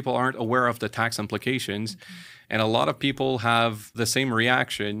lot of people aren't aware of the tax implications. And a lot of people have the same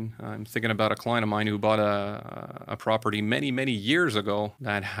reaction. I'm thinking about a client of mine who bought a property many, many years ago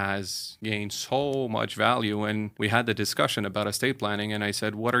that has gained so much value. And we had the discussion about estate planning. And I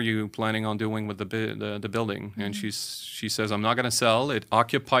said, what are you planning on doing with the building? And she says, I'm not going to sell. It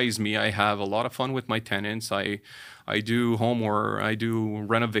occupies me. I have a lot of fun with my tenants. I do homework. I do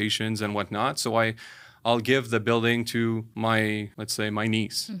renovations and whatnot. So I'll give the building to let's say my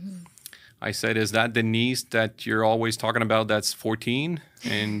niece. I said, is that the niece that you're always talking about that's 14?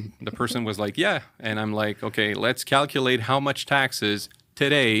 And the person was like, yeah. And I'm like, okay, let's calculate how much taxes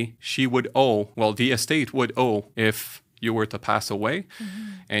today she would owe. Well, the estate would owe if you were to pass away.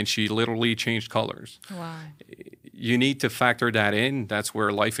 And she literally changed colors. Wow. You need to factor that in. That's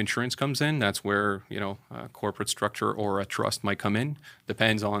where life insurance comes in. That's where, a corporate structure or a trust might come in.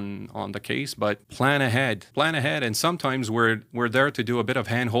 Depends on the case, but plan ahead. And sometimes we're there to do a bit of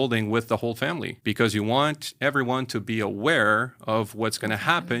hand-holding with the whole family because you want everyone to be aware of what's going to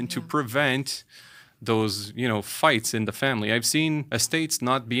happen to prevent those, fights in the family. I've seen estates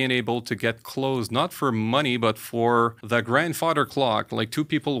not being able to get closed, not for money, but for the grandfather clock. Like two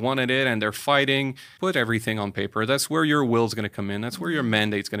people wanted it and they're fighting. Put everything on paper. That's where your will's going to come in. That's where your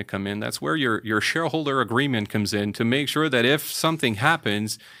mandate's going to come in. That's where your shareholder agreement comes in to make sure that if something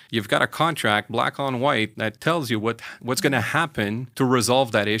happens, you've got a contract, black on white, that tells you what's going to happen to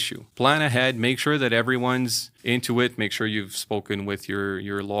resolve that issue. Plan ahead. Make sure that everyone's into it. Make sure you've spoken with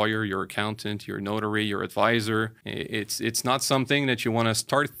your lawyer, your accountant, your notary, actuary, your advisor. It's not something that you want to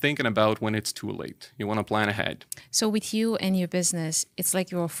start thinking about when it's too late. You want to plan ahead. So with you and your business, it's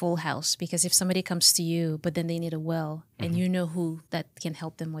like you're a full house, because if somebody comes to you, but then they need a will, and you know who that can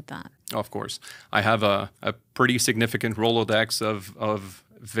help them with that. Of course. I have a pretty significant Rolodex of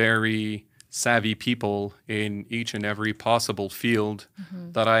very savvy people in each and every possible field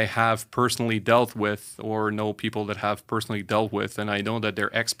that I have personally dealt with or know people that have personally dealt with. And I know that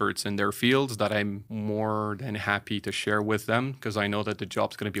they're experts in their fields that I'm more than happy to share with them because I know that the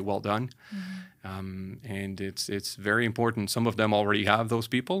job's going to be well done. And it's very important. Some of them already have those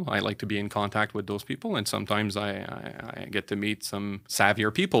people. I like to be in contact with those people. And sometimes I get to meet some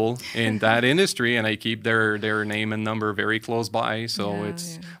savvier people in that industry, and I keep their name and number very close by. So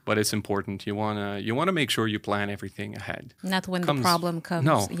but it's important. You wanna make sure you plan everything ahead. Not when the problem comes.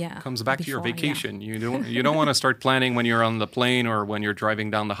 No, comes back to your vacation. You don't want to start planning when you're on the plane or when you're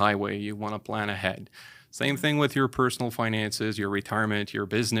driving down the highway. You want to plan ahead. Same thing with your personal finances, your retirement, your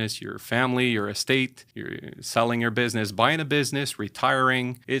business, your family, your estate, you're selling your business, buying a business,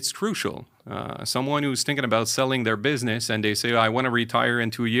 retiring. It's crucial. Someone who's thinking about selling their business and they say, I want to retire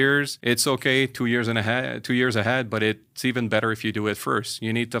in 2 years. It's okay, 2 years ahead, but it's even better if you do it first.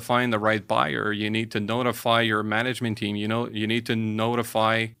 You need to find the right buyer. You need to notify your management team. You need to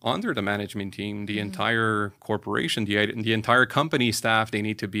notify under the management team, the entire corporation, the entire company staff. They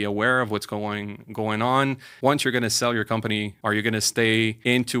need to be aware of what's going on. Once you're going to sell your company, are you going to stay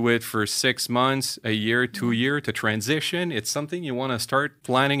into it for 6 months, a year, 2 years to transition? It's something you want to start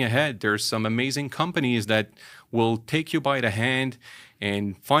planning ahead. There's some amazing companies that will take you by the hand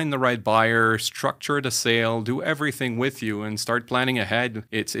and find the right buyer, structure the sale, do everything with you, and start planning ahead.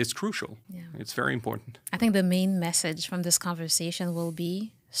 It's crucial. Yeah. It's very important. I think the main message from this conversation will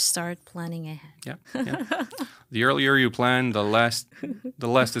be start planning ahead. Yeah. The earlier you plan, the less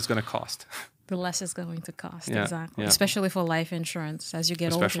it's going to cost. The less it's going to cost, exactly. Yeah. Especially for life insurance as you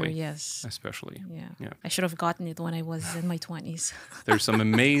get older, yes. Especially. Yeah. I should have gotten it when I was in my 20s. There's some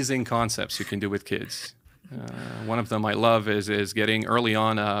amazing concepts you can do with kids. One of them I love is getting early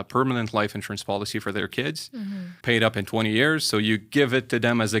on a permanent life insurance policy for their kids, paid up in 20 years. So you give it to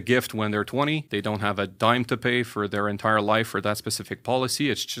them as a gift when they're 20. They don't have a dime to pay for their entire life for that specific policy.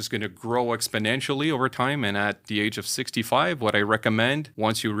 It's just going to grow exponentially over time. And at the age of 65, what I recommend,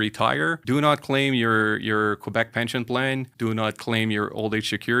 once you retire, do not claim your Quebec pension plan. Do not claim your old age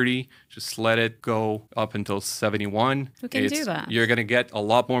security. Just let it go up until 71. Who can do that? You're going to get a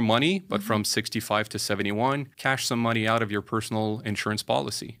lot more money, but from 65 to 71, cash some money out of your personal insurance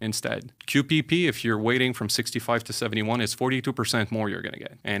policy instead. QPP, if you're waiting from 65 to 71, is 42% more you're going to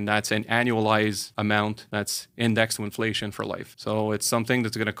get. And that's an annualized amount that's indexed to inflation for life. So it's something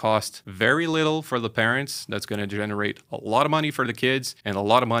that's going to cost very little for the parents. That's going to generate a lot of money for the kids and a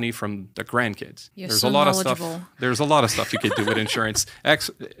lot of money from the grandkids. There's a lot of stuff. There's a lot of stuff you could do with insurance.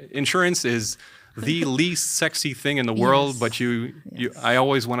 Insurance is the least sexy thing in the world, but I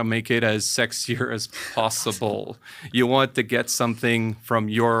always want to make it as sexier as possible. You want to get something from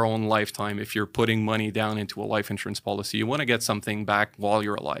your own lifetime. If you're putting money down into a life insurance policy, you want to get something back while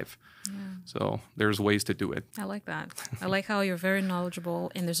you're alive. Yeah. So there's ways to do it. I like that. I like how you're very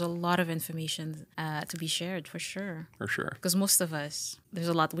knowledgeable, and there's a lot of information to be shared for sure. For sure. Because most of us, there's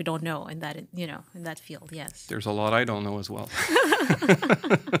a lot we don't know in that field. Yes. There's a lot I don't know as well.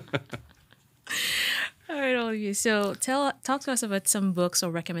 All right, Olivier. So talk to us about some books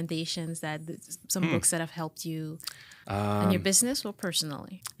or recommendations books that have helped you in your business or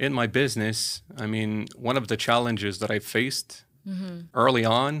personally. In my business, I mean, one of the challenges that I faced early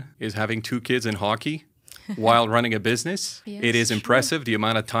on is having 2 kids in hockey while running a business. Yes, it is impressive the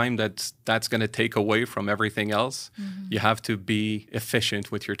amount of time that's going to take away from everything else. You have to be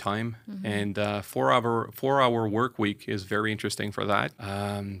efficient with your time, and 4-hour work week is very interesting for that.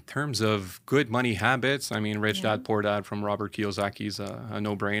 In terms of good money habits, I mean, Rich Dad Poor Dad from Robert Kiyosaki's a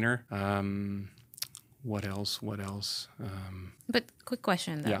no-brainer. What else? But quick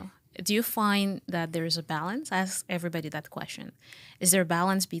question though. Yeah. Do you find that there is a balance? I ask everybody that question. Is there a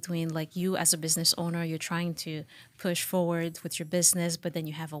balance between, like, you as a business owner, you're trying to push forward with your business, but then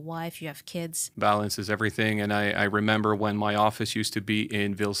you have a wife, you have kids? Balance is everything. And I remember when my office used to be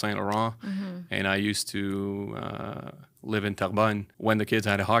in Ville-Saint-Laurent, and I used to live in Terrebonne. When the kids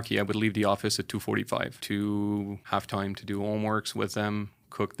had hockey, I would leave the office at 2:45 to have time to do homeworks with them,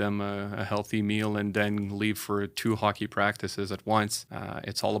 cook them a healthy meal, and then leave for 2 hockey practices at once.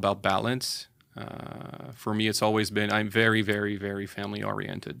 It's all about balance. For me, it's always been, I'm very, very, very family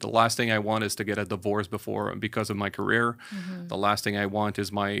oriented. The last thing I want is to get a divorce because of my career. The last thing I want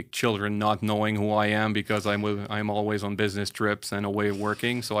is my children not knowing who I am because I'm always on business trips and away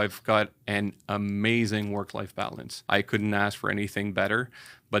working. So I've got an amazing work-life balance. I couldn't ask for anything better,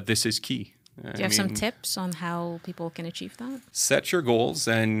 but this is key. Do you have some tips on how people can achieve that? Set your goals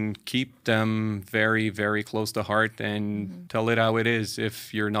and keep them very, very close to heart and tell it how it is.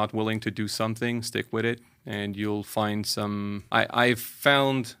 If you're not willing to do something, stick with it. And you'll find some... I've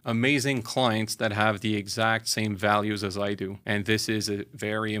found amazing clients that have the exact same values as I do. And this is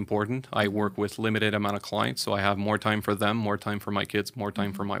very important. I work with limited amount of clients, so I have more time for them, more time for my kids, more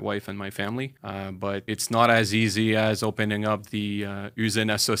time for my wife and my family. But it's not as easy as opening up the usine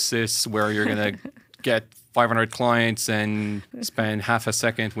à saucisses where you're going to get 500 clients and spend half a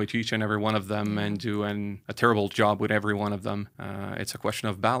second with each and every one of them and do a terrible job with every one of them. It's a question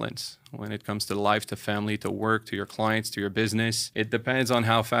of balance when it comes to life, to family, to work, to your clients, to your business. It depends on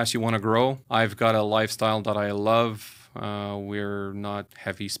how fast you want to grow. I've got a lifestyle that I love. We're not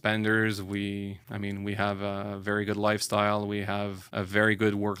heavy spenders. We have a very good lifestyle. We have a very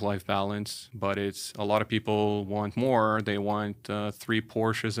good work-life balance, but it's a lot of people want more. They want 3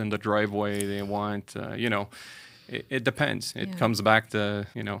 Porsches in the driveway. They want, it depends. It comes back to,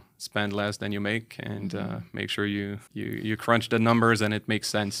 spend less than you make and make sure you crunch the numbers and it makes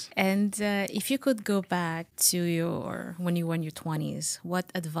sense. And if you could go back to when you were in your 20s, what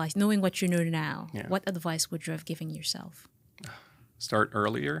advice, knowing what you know now, what advice would you have given yourself? Start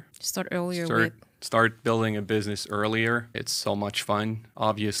earlier. Start building a business earlier. It's so much fun.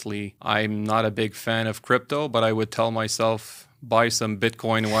 Obviously, I'm not a big fan of crypto, but I would tell myself, buy some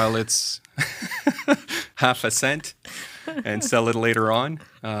Bitcoin while it's half a cent and sell it later on.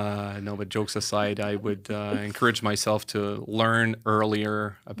 No, but jokes aside, I would encourage myself to learn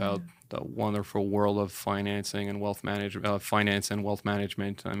earlier about the wonderful world of financing and finance and wealth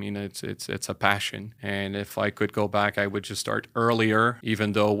management. I mean, it's a passion. And if I could go back, I would just start earlier,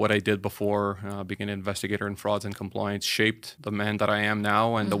 even though what I did before, being an investigator in frauds and compliance, shaped the man that I am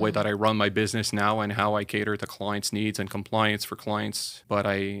now and the way that I run my business now and how I cater to clients' needs and compliance for clients. But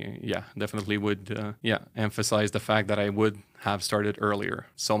I, definitely would, emphasize the fact that I would have started earlier.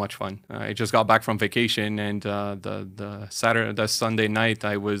 So much fun. I just got back from vacation, and the Sunday night,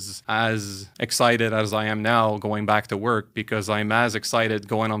 I was as excited as I am now going back to work, because I'm as excited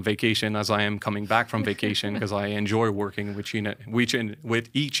going on vacation as I am coming back from vacation, because I enjoy working with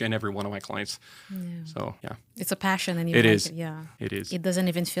each and every one of my clients. So it's a passion, and it is. It is. It doesn't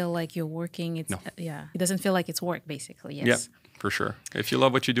even feel like you're working. It doesn't feel like it's work, basically. Yes. Yeah, for sure. If you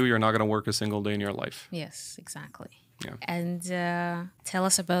love what you do, you're not going to work a single day in your life. Yes, exactly. Yeah. And tell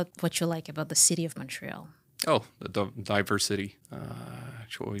us about what you like about the city of Montreal. Oh, the diversity,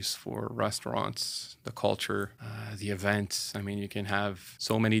 choice for restaurants, the culture, the events. I mean, you can have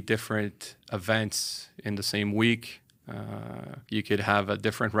so many different events in the same week. You could have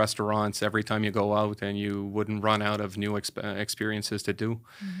different restaurants every time you go out, and you wouldn't run out of new experiences to do.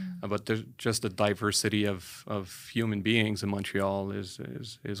 But there's just the diversity of human beings in Montreal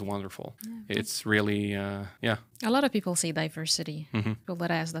is wonderful. Yeah. It's really, A lot of people say diversity. People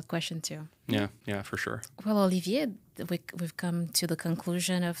that ask that question too. Yeah, for sure. Well, Olivier, we've come to the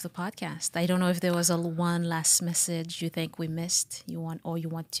conclusion of the podcast. I don't know if there was one last message you think we missed, you want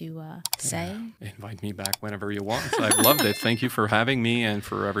to say. Invite me back whenever you want. I've loved it. Thank you for having me, and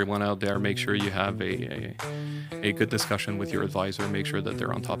for everyone out there, make sure you have a good discussion with your advisor. Make sure that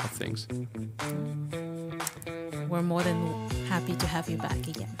they're on top of things. We're more than happy to have you back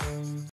again.